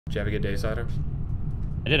Did you have a good day, Cider?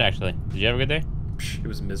 I did actually. Did you have a good day? It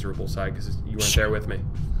was miserable, Side, because you weren't there with me.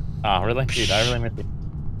 Oh, really? Dude, I really missed you.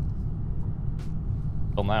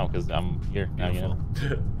 Till now, because I'm here now, you know.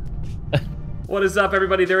 What is up,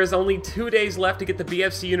 everybody? There is only 2 days left to get the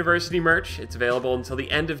BFC University merch. It's available until the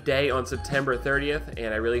end of day on September 30th,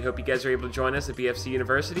 and I really hope you guys are able to join us at BFC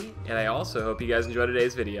University, and I also hope you guys enjoy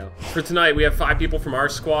today's video. For tonight, we have 5 people from our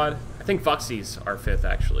squad. I think Vuxy's our 5th,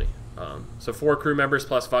 actually. So 4 crew members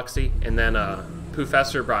plus Vuxy, and then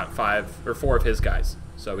Poofester brought 4 of his guys.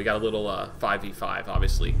 So we got a little 5v5,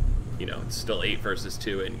 obviously. You know, it's still 8 versus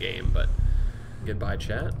 2 in game, but goodbye,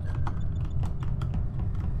 chat.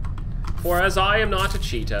 For as I am not a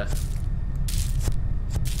cheetah.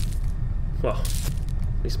 Well,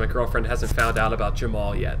 at least my girlfriend hasn't found out about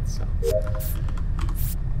Jamal yet, so.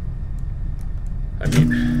 I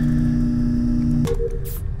mean,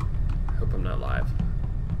 I hope I'm not live.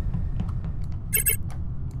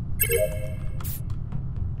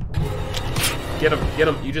 Get him, get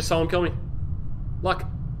him. You just saw him kill me. Luck.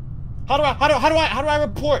 How do I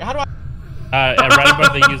report? How do I? Right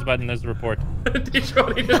above the use button, there's the report.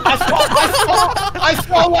 I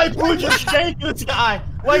saw Light Blue just shank this guy.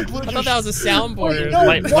 Light Blue. I thought that was a soundboard.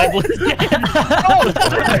 Light Blue.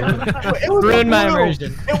 It was ruined my blue.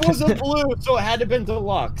 immersion. It was a blue, so it had to have been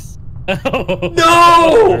Deluxe. No!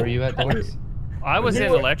 Where were you at, Deluxe? I was in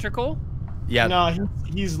electrical. Yeah. No,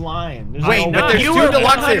 he's lying. There's Wait, no but way. there's You 2 were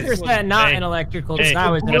Deluxes. 100% not Hey. in electrical. Hey. I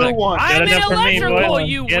was Blue one. I'm in Get enough for me, electrical, boy.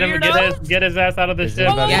 you Get him, weirdo. get his ass out of the Is ship.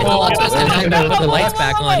 anybody- Yeah, Whoa, Deluxe whoa, wasn't whoa, even put the lights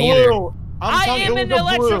back on either. Blue. I telling am you, in it was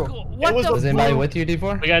a blue. electrical. What It was the a Was anybody blue. with you,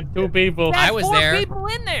 D4? We got 2 people. I was there. people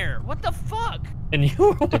in there. What the fuck? And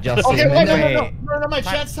you. Did y'all see Okay, him wait, in there? no, my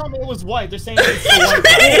chat's telling me it was white. They're saying it's the white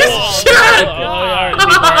guy.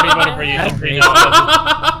 Already voted for you.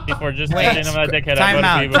 Before just Wait, saying I'm a dickhead. Time I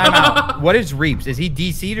out, voted for you. time out. What is Reaps? Is he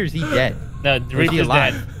DC'd or is he dead? No, Reaps he is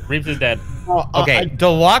alive? dead. Reaps is dead. Okay,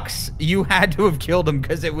 Deluxe, you had to have killed him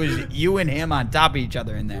because it was you and him on top of each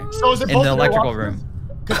other in there. So is it In both the electrical Deluxes? room.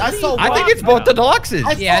 'Cause I saw I think white. it's both the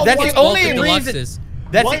Deluxes. Yeah, That's it's the both only the reason. Deluxes.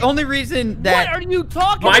 That's What? the only reason What that. are you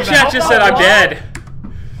talking My about? chat just said I'm What?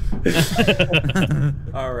 dead.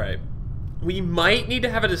 Alright. We might need to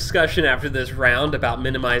have a discussion after this round about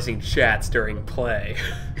minimizing chats during play.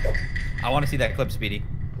 I want to see that clip, Speedy.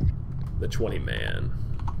 The 20-man.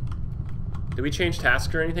 Did we change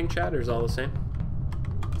tasks or anything, chat, or is it all the same?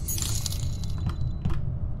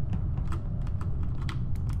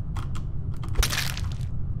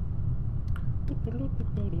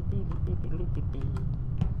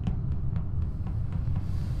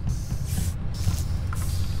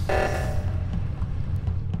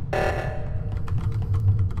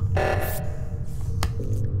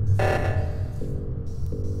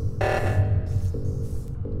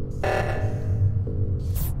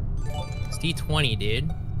 It's D20,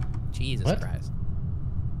 dude. Jesus What? Christ.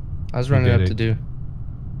 I was running up to do.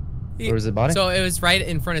 Where was the body? So it was right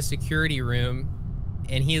in front of security room,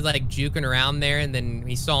 and he's like juking around there, and then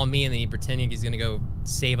he saw me, and then he pretending he's gonna go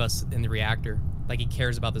save us in the reactor, like he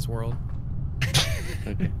cares about this world.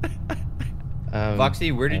 Okay.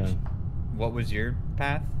 Foxy, where did? What was your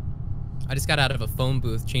path? I just got out of a phone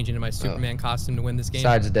booth, changing into my Superman costume to win this game.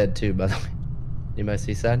 Side's dead too, by the way. Anybody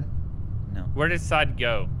see Side? No. Where did side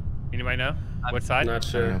go? Anybody know? What side? Not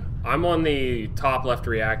sure. know. I'm on the top left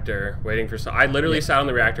reactor, waiting for some. I literally sat on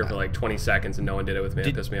the reactor for like 20 seconds and no one did it with me.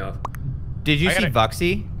 It pissed me off. Did you I see gotta-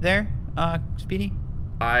 Vuxy there, Speedy?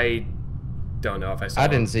 I don't know if I saw I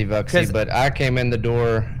him. didn't see Vuxy, but I came in the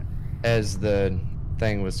door as the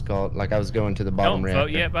thing was called. Like I was going to the bottom Don't reactor.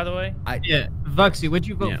 vote yet, by the way. Yeah, Vuxy, what'd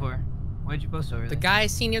you vote for? Why'd you post over The there? guy I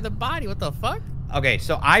seen near the body. What the fuck? Okay,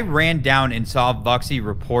 so I ran down and saw Vuxy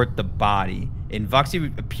report the body, and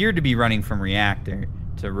Vuxy appeared to be running from reactor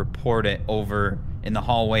to report it over in the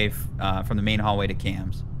hallway from the main hallway to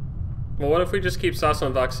cams. Well, what if we just keep sus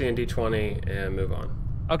on Vuxy and D20 and move on?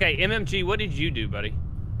 Okay, MMG, what did you do, buddy?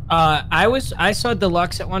 I saw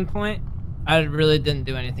Deluxe at one point. I really didn't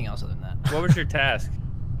do anything else other than that. What was your task?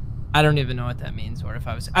 I don't even know what that means, or if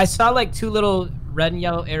I saw like 2 little red and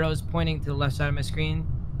yellow arrows pointing to the left side of my screen.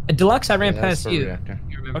 Deluxe, I ran Yeah, that's past for you. reactor.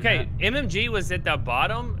 You remember Okay, that? MMG was at the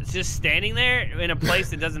bottom, just standing there in a place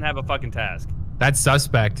that doesn't have a fucking task. That's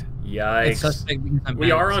suspect. It's Yikes. suspect because I'm We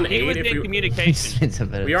bad. are on He 8 was if in we... communication. It's a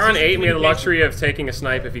bit of- We are on 8 and we have the luxury of taking a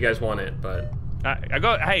snipe if you guys want it, but... I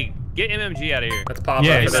go, hey, get MMG out of here. That's Papa.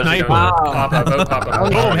 Yeah, for those who sniper. don't know. Wow. Papa, vote Papa.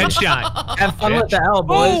 Boom, headshot. Have fun with the L,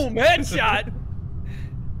 boys. Boom, headshot.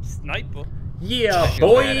 Sniper. Yeah, Feel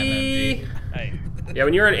boy! bad, MMG. Hey, Yeah,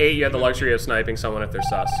 when you're on 8, you have the luxury of sniping someone if they're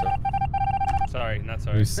sus, so... sorry, not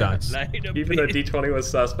sorry. You sucks. Even though D20 was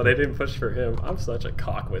sus, but I didn't push for him. I'm such a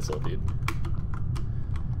cock whistle, dude.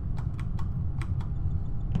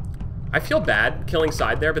 I feel bad killing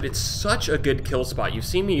side there, but it's such a good kill spot. You've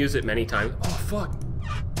seen me use it many times. Oh, fuck.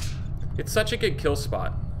 It's such a good kill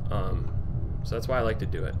spot. So that's why I like to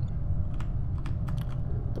do it.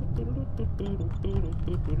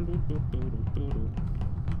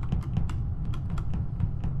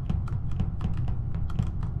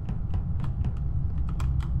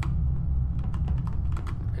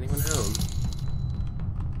 Anyone home?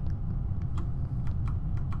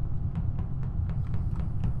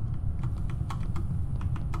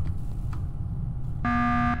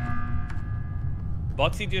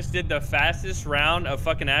 Bugsy just did the fastest round of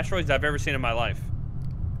fucking asteroids I've ever seen in my life.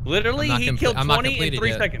 Literally, he killed 20 in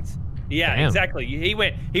 3 seconds. Yeah, Damn. exactly. He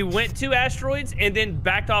went 2 asteroids and then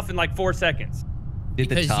backed off in like 4 seconds.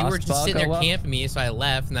 Because you were just sitting there camping me, so I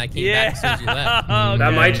left, and I came back as soon as you left.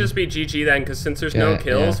 That might just be GG then, because since there's no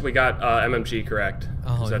kills, we got MMG correct.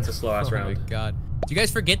 Oh, that's a slow ass round. Oh my god. Do you guys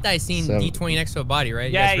forget that I seen D20 next to a body,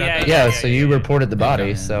 right? Yeah, so you reported the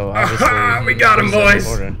body, so obviously... We got him, boys!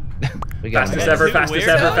 We got fastest ever, fastest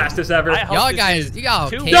ever, fastest ever. Y'all guys, y'all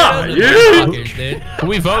Who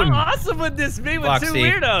we voting? How awesome would this be with Foxy. 2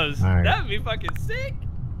 weirdos? Right. That'd be fucking sick.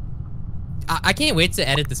 I can't wait to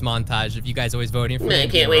edit this montage if you guys always voting for me. I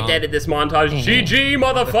can't wait to edit this montage. GG,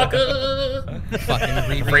 motherfucker!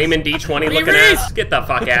 Fucking Raymond D20 looking ass. Get the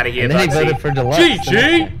fuck out of here, And then he Bugsy. voted for Deluxe.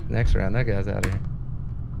 GG! Next round, that guy's out of here.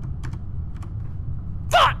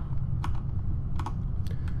 Fuck!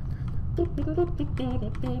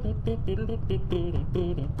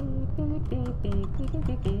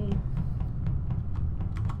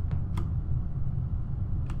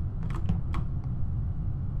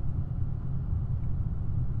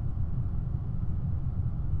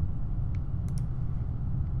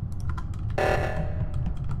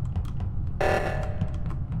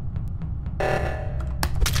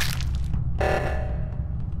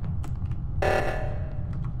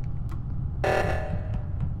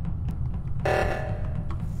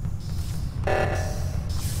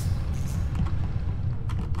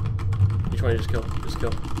 D20, just kill. Just kill.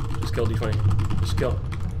 Just kill D20. Just kill.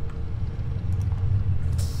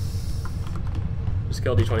 Just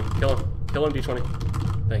kill D20. Kill him. Kill him, D20.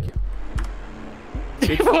 Thank you.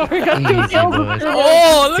 Easy, boys.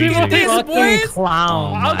 Oh, look at this, boys!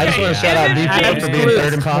 Clown. I just want to shout out D4 for being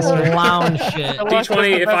third imposter. Clown shit.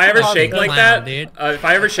 D20, if I ever shake like that, dude. if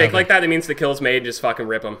I ever shake like that, it means the kill's made. Just fucking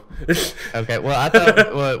rip them. Okay, well, I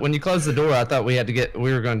thought when you closed the door, I thought we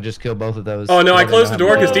were going to just kill both of those. Oh no, I closed the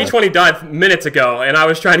door because D20 died minutes ago, and I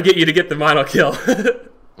was trying to get you to get the final kill.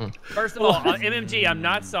 First of all, MMG, I'm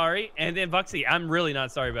not sorry, and then Bugsy, I'm really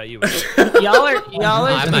not sorry about you. Y'all are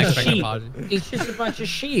I'm not just expecting sheep. a apology. It's just a bunch of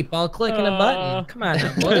sheep all clicking a button. Come on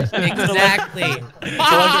now, boys. Exactly.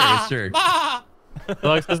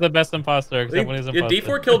 Deluxe is the best imposter, except when he's Yeah, imposter.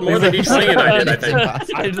 D4 killed more than D20 and I did, I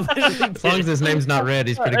think. As long as his name's not red,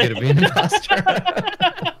 he's pretty good at being an imposter.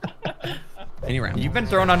 Any round. You've been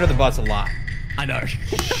thrown under the bus a lot. I know.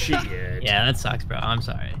 Shit. Yeah, that sucks, bro. I'm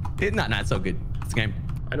sorry. It's not so good. This game.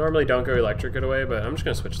 I normally don't go electric right away, but I'm just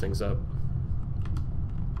gonna switch things up.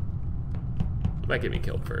 Might get me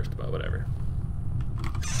killed first, but whatever.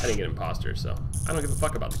 I didn't get imposter, so I don't give a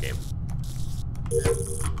fuck about the game.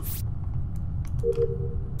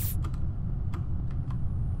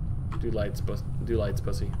 Do lights,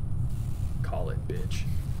 pussy. Call it, bitch.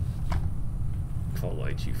 Call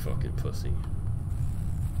lights, you fucking pussy.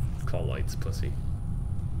 Call lights, pussy.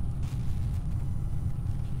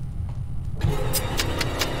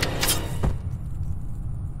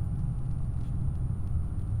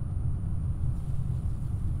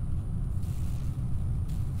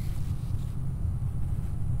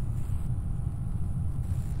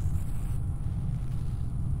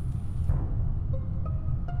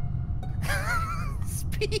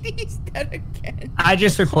 Speedy's dead again. I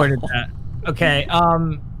just reported that. Okay.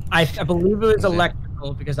 I believe it was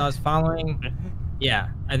electrical because I was following. Yeah,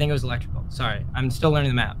 I think it was electrical. Sorry, I'm still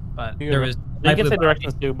learning the map, but there was. You can say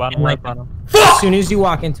directions too, bottom right, bottom. As soon as you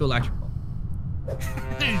walk into electrical.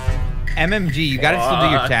 MMG, you gotta still do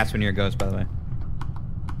your chats when you're a ghost, by the way.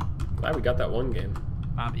 Glad we got that one game.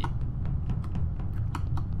 Bobby.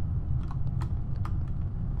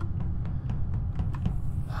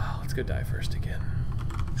 Let's go die first again.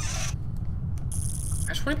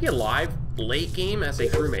 I just want to be alive late game as a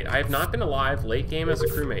crewmate. I have not been alive late game as a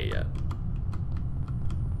crewmate yet.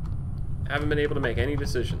 I haven't been able to make any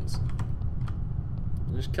decisions.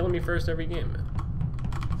 You're just killing me first every game, man.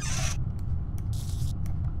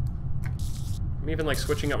 I'm even like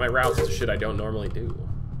switching up my routes to shit I don't normally do.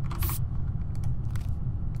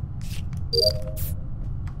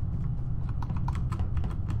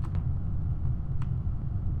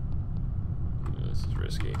 This is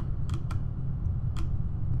risky.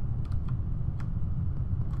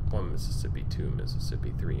 1 Mississippi, 2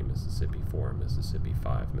 Mississippi, 3 Mississippi, 4 Mississippi,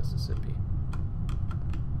 5 Mississippi.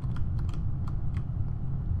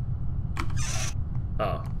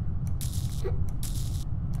 Oh.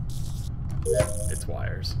 It's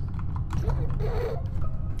wires.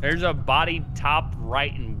 There's a body top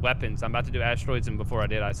right in weapons. I'm about to do asteroids, and before I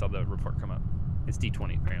did, I saw the report come up. It's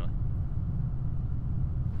D20 apparently.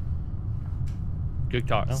 Good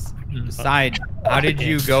talk. Side, how did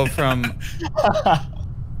you go from?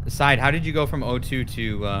 Side, how did you go from O2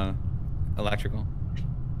 to electrical?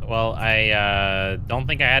 Well, I don't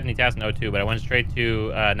think I had any tasks in O2, but I went straight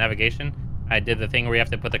to navigation. I did the thing where you have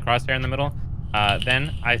to put the crosshair in the middle.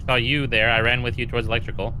 Then I saw you there. I ran with you towards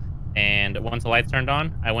electrical. And once the lights turned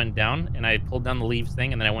on, I went down and I pulled down the leaves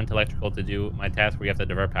thing, and then I went to electrical to do my task where you have to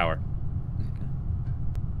divert power.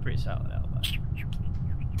 Pretty solid alibi.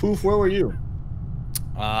 Poof, where were you?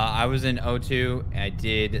 I was in O2. I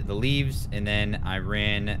did the leaves, and then I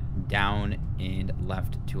ran down and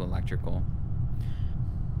left to electrical.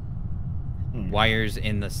 Wires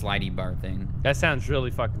in the slidey bar thing. That sounds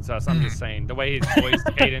really fucking sus. I'm just saying. The way his voice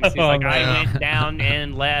cadence, he's like, I went down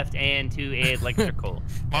and left and to electrical.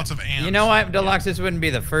 Lots of ants. You know what, Deluxe? This wouldn't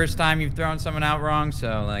be the first time you've thrown someone out wrong,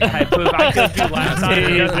 so like. I killed you last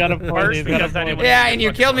time. Yeah, and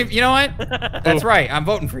you killed me. You know what? That's right. I'm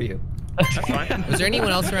voting for you. That's fine. Was there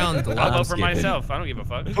anyone else around Deluxe? I'll vote for myself. I don't give a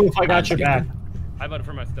fuck. Poof, I got your back. I voted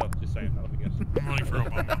for myself. Just saying. That'll be good. I'm voting for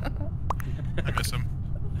Obama. I miss him.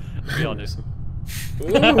 We all just. Ooh,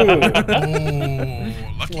 lucky.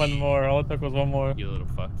 One more. All it took was one more. You little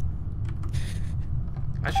fuck.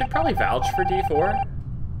 I should probably vouch for D4.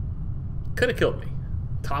 Could have killed me.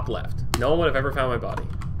 Top left. No one would have ever found my body.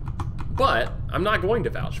 But I'm not going to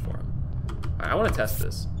vouch for him. Alright, I want to test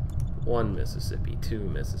this. 1 Mississippi, 2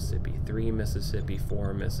 Mississippi, 3 Mississippi,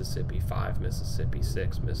 4 Mississippi, 5 Mississippi,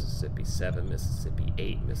 6 Mississippi, 7 Mississippi,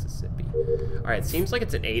 8 Mississippi. Alright, it seems like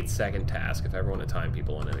it's an 8-second task if I ever want to time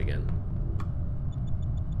people on it again.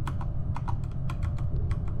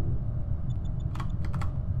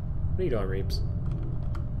 What are you doing, Reeps?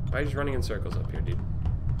 Why are you just running in circles up here, dude?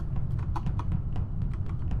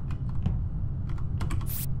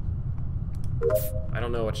 I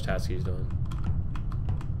don't know which task he's doing.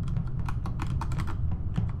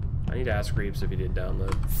 I need to ask Reeps if he did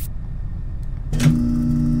download.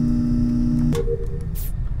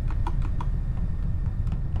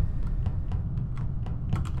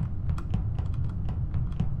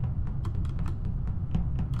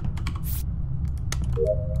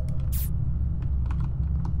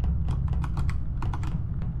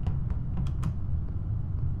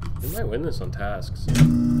 We might win this on tasks.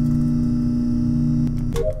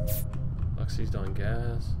 Luxie's done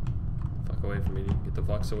gas. Fuck away from me, dude. Get the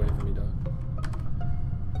Flux away from me, dog.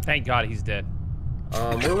 Thank God he's dead.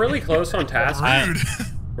 We're really close on tasks.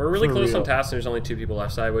 We're really close on tasks, and there's only 2 people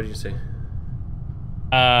left. Side, what did you say?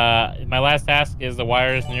 My last task is the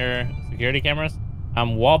wires near security cameras.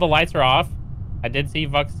 While the lights are off, I did see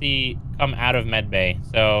Vuxy come out of medbay.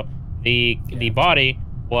 So the body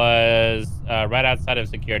was right outside of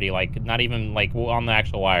security, like not even like on the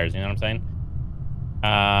actual wires. You know what I'm saying?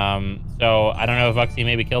 So I don't know if Vuxy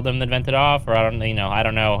maybe killed him, then vented off, or I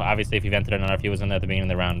don't know. Obviously, if he vented or not, if he was in there at the beginning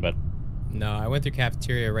of the round, but. No, I went through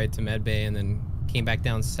cafeteria right to medbay and then came back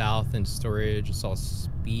down south in storage. I saw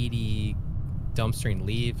Speedy dumpstering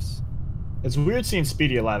leaves. It's weird seeing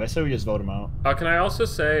Speedy alive. I say we just vote him out. Can I also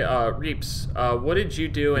say, Reeps, what did you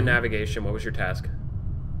do in navigation? What was your task?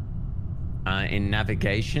 In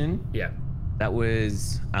navigation? Yeah. That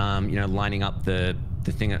was, lining up the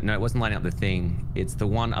thing. No, it wasn't lining up the thing. It's the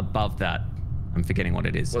one above that. I'm forgetting what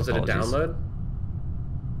it is. Was Apologies. it a download?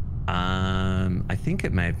 I think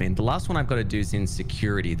it may have been. The last one I've got to do is in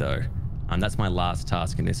security, though. That's my last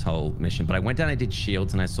task in this whole mission. But I went down and did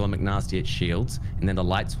shields, and I saw McNasty at shields, and then the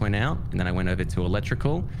lights went out, and then I went over to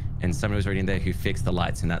electrical, and somebody was already in there who fixed the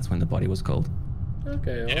lights, and that's when the body was called.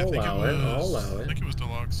 Okay, Yeah, I'll allow it. I'll allow I it. think it was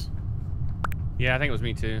Deluxe. Yeah, I think it was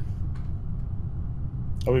me too.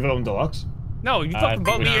 Are we voting Deluxe? No, you fucking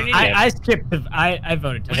vote me. You're an idiot. I skipped. I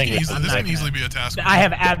voted. This can easily be a task. I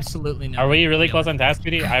have absolutely no. Are we really close on task,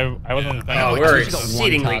 Speedy? I wasn't. Oh, we're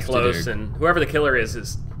exceedingly close, and whoever the killer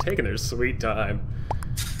is taking their sweet time.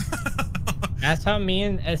 That's how me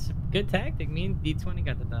and it's good tactic. Me and D20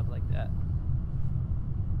 got the dub like that.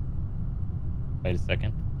 Wait a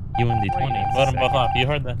second. You and D20. Vote them both off. You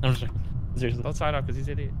heard that? I'm just, seriously. Don't side off because he's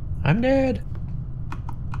an idiot. I'm dead.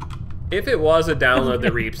 If it was a download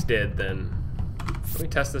that Reeps did, then let me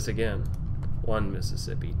test this again. 1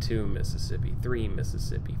 Mississippi, 2 Mississippi, 3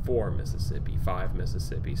 Mississippi, 4 Mississippi, 5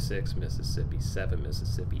 Mississippi, 6 Mississippi, 7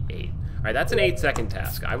 Mississippi, 8. All right, that's an 8-second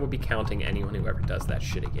task. I will be counting anyone who ever does that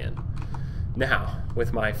shit again. Now,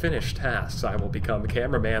 with my finished tasks, I will become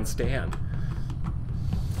cameraman Stan.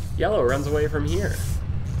 Yellow runs away from here.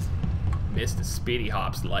 Mr. Speedy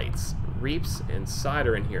Hops lights. Reaps and Side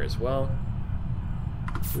are in here as well.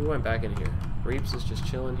 Who went back in here? Reaps is just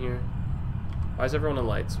chilling here. Why is everyone in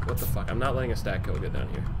lights? What the fuck? I'm not letting a stack kill go down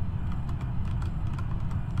here.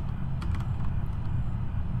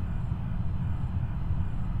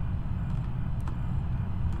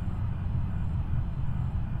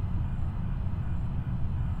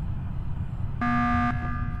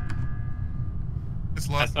 It's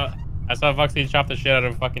Luck. I saw Vuxy chop the shit out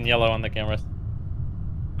of fucking Yellow on the cameras.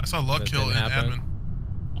 I saw Luck kill in admin.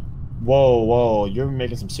 Whoa, you're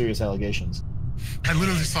making some serious allegations. I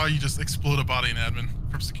literally saw you just explode a body in admin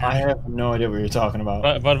from security. I have no idea what you're talking about.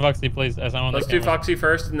 But Vuxy, please, as I'm on Let's the do camera. Foxy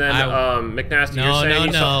first, and then McNasty.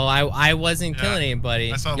 No. I wasn't killing anybody.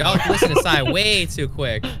 Y'all listen to Side way too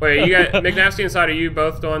quick. Wait, you got McNasty and Side. Are you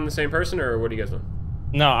both on the same person, or what do you guys know?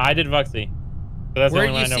 No, I did Vuxy. So that's Where the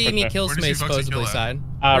did only you one I know see for me sure. kill somebody supposedly, Side?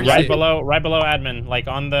 Right below admin, like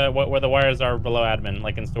on the where the wires are below admin,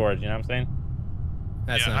 like in storage. You know what I'm saying?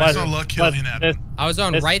 That's yeah, not I saw Luck kill in admin. I was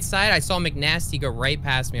on right side. I saw McNasty go right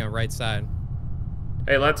past me on right side.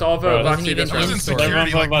 Hey, let's all vote Foxy this round.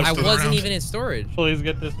 I wasn't even in storage. Please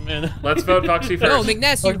get this man. Let's vote Foxy first. No,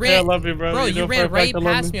 McNasty, you ran. I love you, bro. You ran right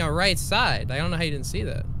past me on right side. I don't know how you didn't see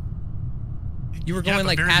that. You were going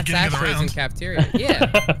like past ashtrays in cafeteria. Yeah,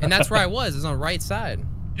 and that's where I was. It was on right side.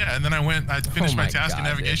 Yeah, and then I finished my task in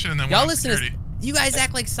navigation, and then y'all went on listen security. You guys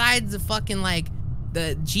act like Side's a fucking like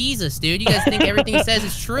the Jesus, dude. You guys think everything he says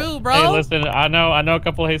is true, bro? Hey, listen, I know a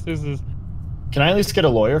couple of Jesuses. Can I at least get a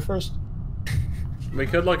lawyer first? We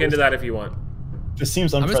could look into that if you want. This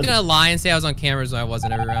seems I'm unprecedented. just gonna lie and say I was on cameras when I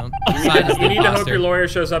wasn't every round. You need to hope your lawyer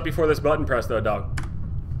shows up before this button press, though, dog.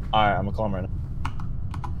 All right, I'm gonna call him right now.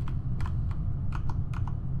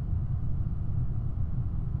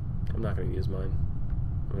 I'm not gonna use mine.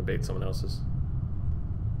 I'm gonna bait someone else's.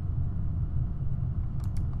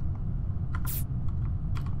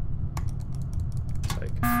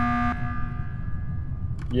 Like.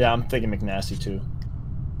 Yeah, I'm thinking McNasty too.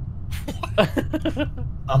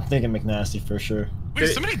 I'm thinking McNasty for sure. Wait,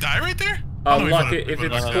 did somebody die right there? Luck, if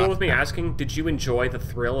it's cool with me asking, did you enjoy the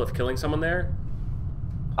thrill of killing someone there?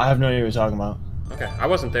 I have no idea what you're talking about. Okay, I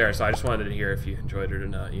wasn't there, so I just wanted to hear if you enjoyed it or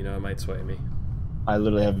not. You know, it might sway me. I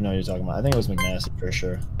literally have no idea what you're talking about. I think it was McNasty for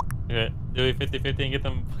sure. Okay, do we 50-50 and get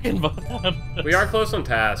them fucking both out? We are close on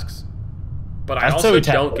tasks. But I also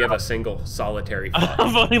don't give a single solitary fuck.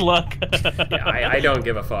 I'm voting Luck. Yeah, I don't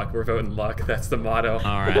give a fuck. We're voting Luck. That's the motto.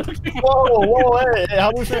 All right. Whoa, hey,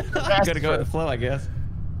 how do we Gotta go with the flow, I guess.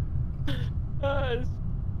 I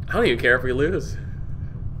don't even care if we lose.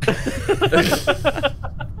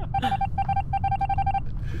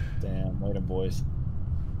 Damn, later, boys.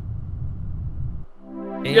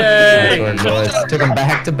 Yay! Took them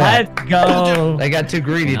back to back. Let's go. They got too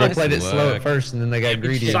greedy. They Nice played it slow work. at first, and then they got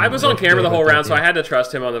greedy. So I was on camera the whole round, so I had to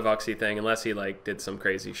trust him on the Vuxy thing, unless he like did some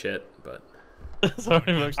crazy shit. But sorry,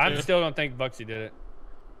 Vuxy. I still don't think Vuxy did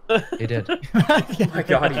it. He did. Oh my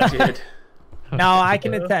god, he did. No, I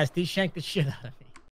can attest. He shanked the shit out of me.